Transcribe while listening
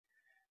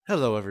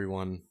Hello,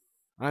 everyone.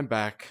 I'm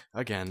back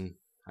again.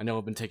 I know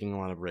I've been taking a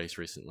lot of breaks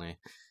recently.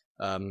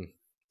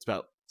 It's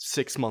about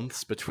 6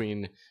 months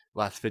between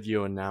last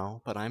video and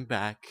now, but I'm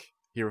back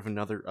here with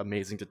another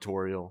amazing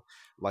tutorial.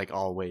 Like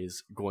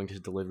always, going to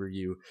deliver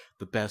you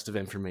the best of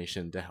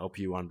information to help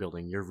you on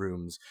building your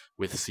rooms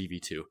with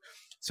CV2.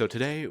 So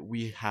today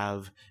we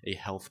have a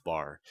health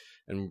bar,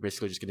 and we're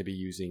basically just going to be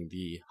using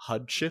the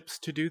HUD chips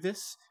to do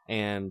this.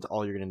 And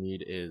all you're going to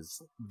need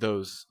is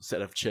those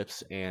set of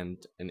chips and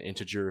an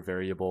integer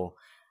variable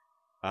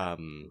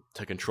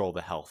to control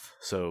the health.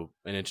 So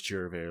an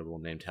integer variable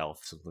named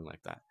health, something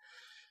like that.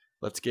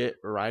 Let's get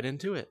right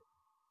into it.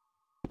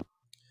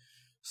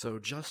 So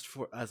just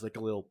for as like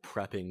a little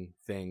prepping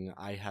thing,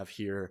 I have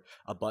here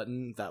a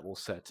button that will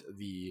set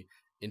the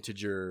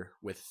integer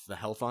with the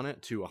health on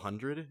it to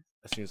 100.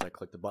 As soon as I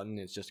click the button,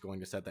 it's just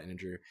going to set that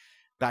integer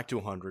back to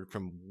 100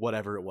 from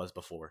whatever it was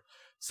before.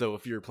 So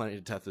if you're planning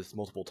to test this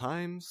multiple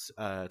times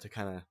to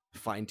kind of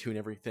fine tune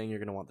everything, you're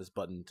going to want this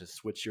button to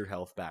switch your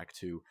health back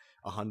to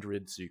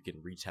 100 so you can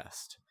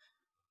retest.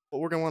 What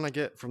we're going to want to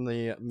get from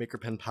the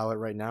MakerPen palette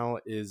right now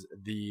is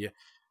the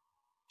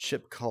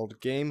chip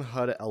called Game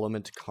HUD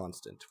Element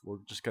Constant. We're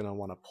just going to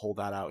want to pull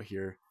that out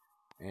here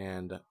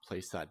and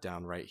place that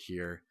down right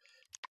here.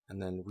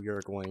 And then we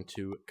are going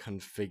to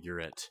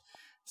configure it.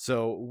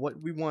 So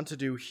what we want to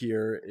do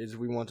here is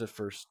we want to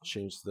first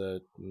change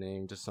the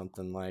name to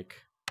something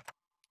like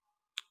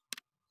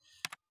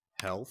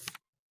health.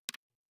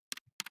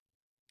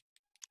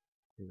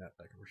 Bring that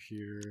back over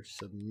here,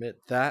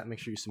 submit that, make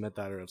sure you submit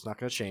that or it's not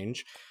going to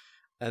change.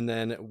 And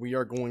then we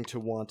are going to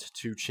want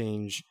to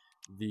change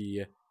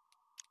the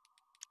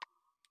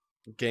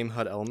Game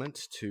HUD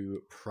element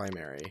to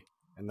primary.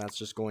 And that's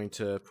just going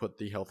to put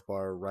the health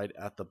bar right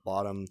at the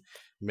bottom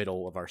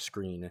middle of our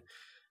screen.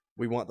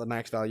 We want the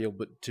max value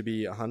to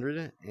be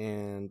 100,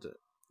 and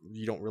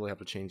you don't really have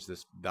to change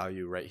this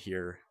value right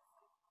here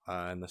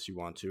unless you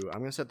want to. I'm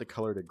going to set the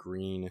color to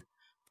green,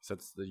 because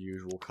that's the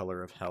usual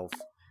color of health.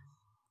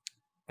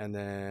 And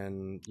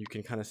then you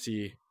can kind of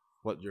see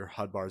what your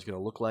HUD bar is going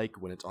to look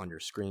like when it's on your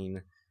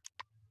screen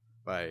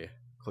by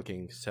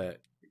clicking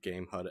Set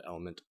Game HUD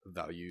Element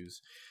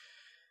Values.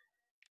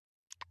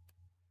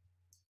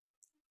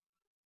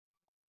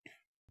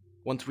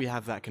 Once we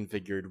have that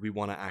configured, we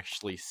want to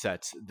actually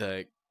set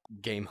the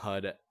Game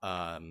HUD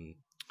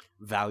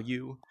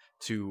value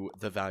to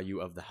the value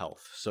of the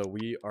health. So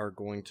we are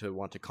going to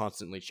want to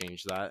constantly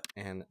change that,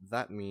 and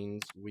that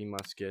means we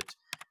must get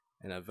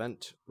an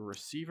event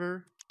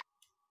receiver.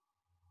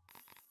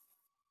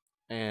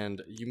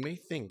 And you may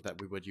think that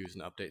we would use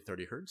an update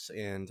 30 Hz,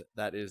 and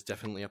that is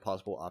definitely a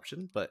possible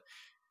option, but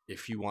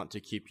if you want to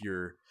keep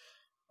your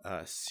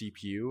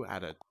CPU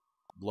at a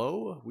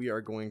low, we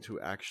are going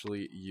to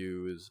actually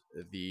use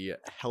the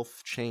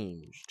health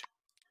changed.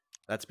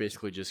 That's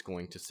basically just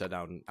going to set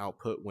out an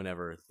output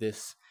whenever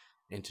this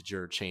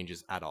integer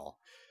changes at all.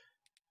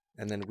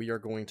 And then we are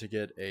going to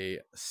get a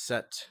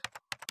set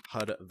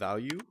HUD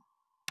value.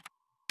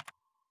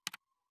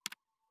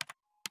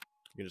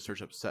 You're going to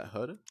search up set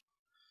HUD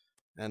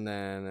and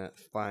then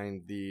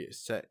find the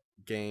set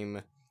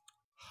game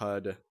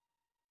HUD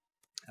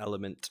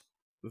element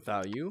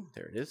value.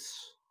 There it is.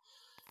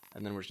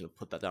 And then we're just going to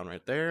put that down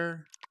right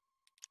there.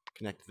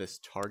 Connect this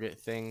target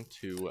thing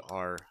to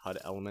our HUD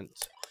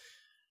element.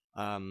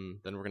 Then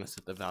we're going to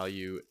set the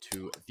value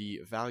to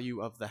the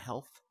value of the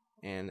health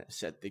and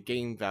set the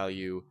game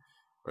value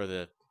or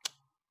the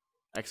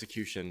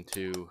execution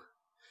to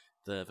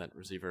the event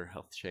receiver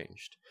health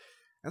changed.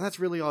 And that's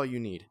really all you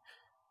need.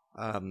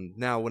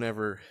 Now,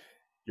 whenever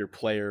your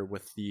player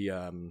with the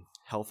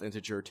health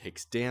integer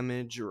takes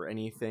damage or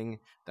anything,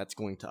 that's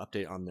going to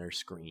update on their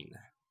screen.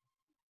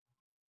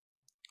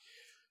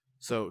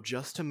 So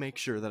just to make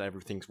sure that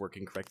everything's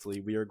working correctly,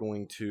 we are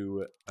going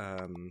to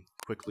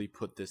quickly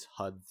put this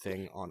HUD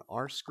thing on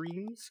our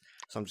screens.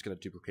 So I'm just going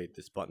to duplicate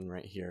this button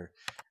right here,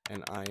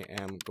 and I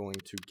am going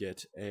to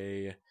get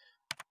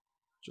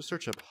just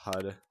search up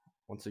HUD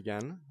once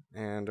again,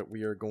 and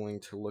we are going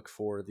to look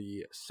for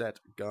the set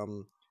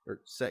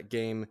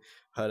game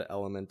HUD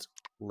element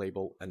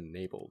label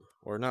enabled,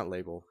 or not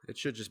label, it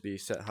should just be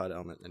set HUD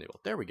element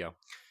enabled. There we go.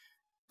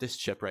 This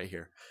chip right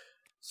here.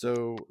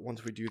 So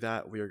once we do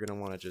that, we are going to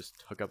want to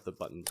just hook up the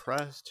button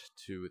pressed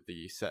to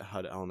the set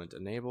HUD element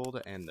enabled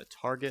and the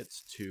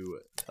targets to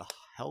the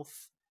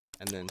health,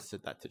 and then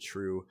set that to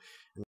true.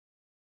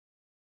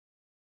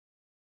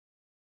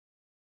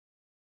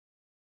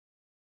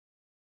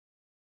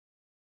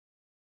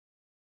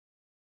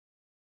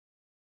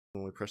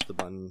 When we press the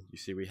button, you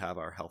see we have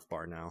our health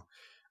bar now.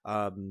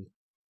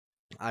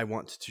 I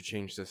want to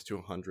change this to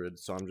 100,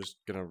 so I'm just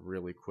going to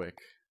really quick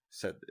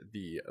set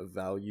the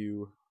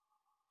value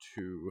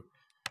to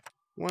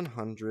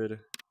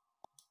 100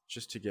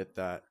 just to get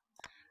that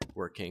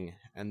working.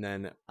 And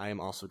then I am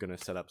also going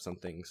to set up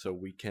something so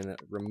we can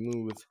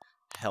remove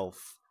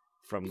health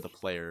from the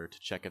player to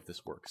check if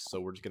this works. So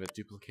we're just going to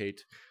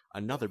duplicate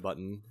another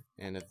button,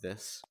 and at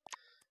this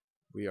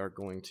we are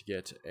going to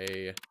get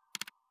a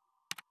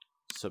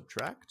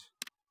subtract,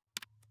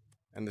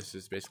 and this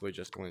is basically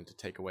just going to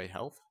take away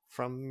health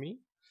from me.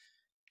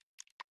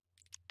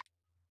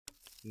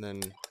 And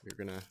then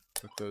we're going to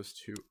hook those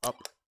two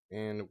up,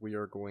 and we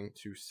are going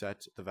to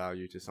set the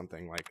value to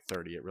something like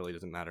 30. It really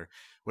doesn't matter,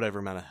 whatever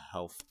amount of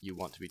health you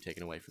want to be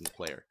taken away from the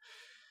player.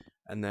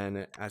 And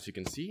then, as you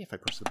can see, if I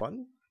push the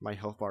button, my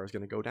health bar is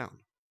going to go down.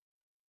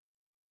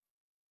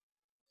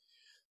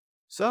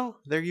 So,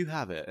 there you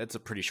have it. It's a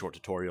pretty short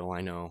tutorial,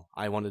 I know.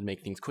 I wanted to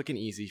make things quick and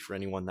easy for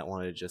anyone that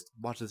wanted to just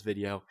watch this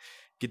video,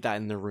 get that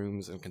in their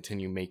rooms, and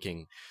continue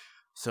making.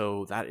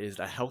 So that is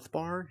a health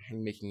bar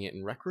and making it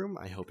in Rec Room.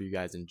 I hope you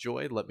guys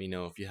enjoyed. Let me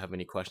know if you have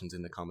any questions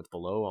in the comments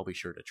below. I'll be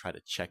sure to try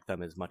to check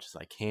them as much as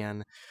I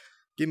can.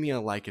 Give me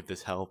a like if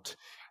this helped,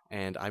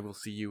 and I will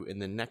see you in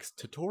the next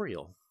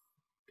tutorial.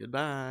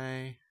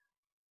 Goodbye.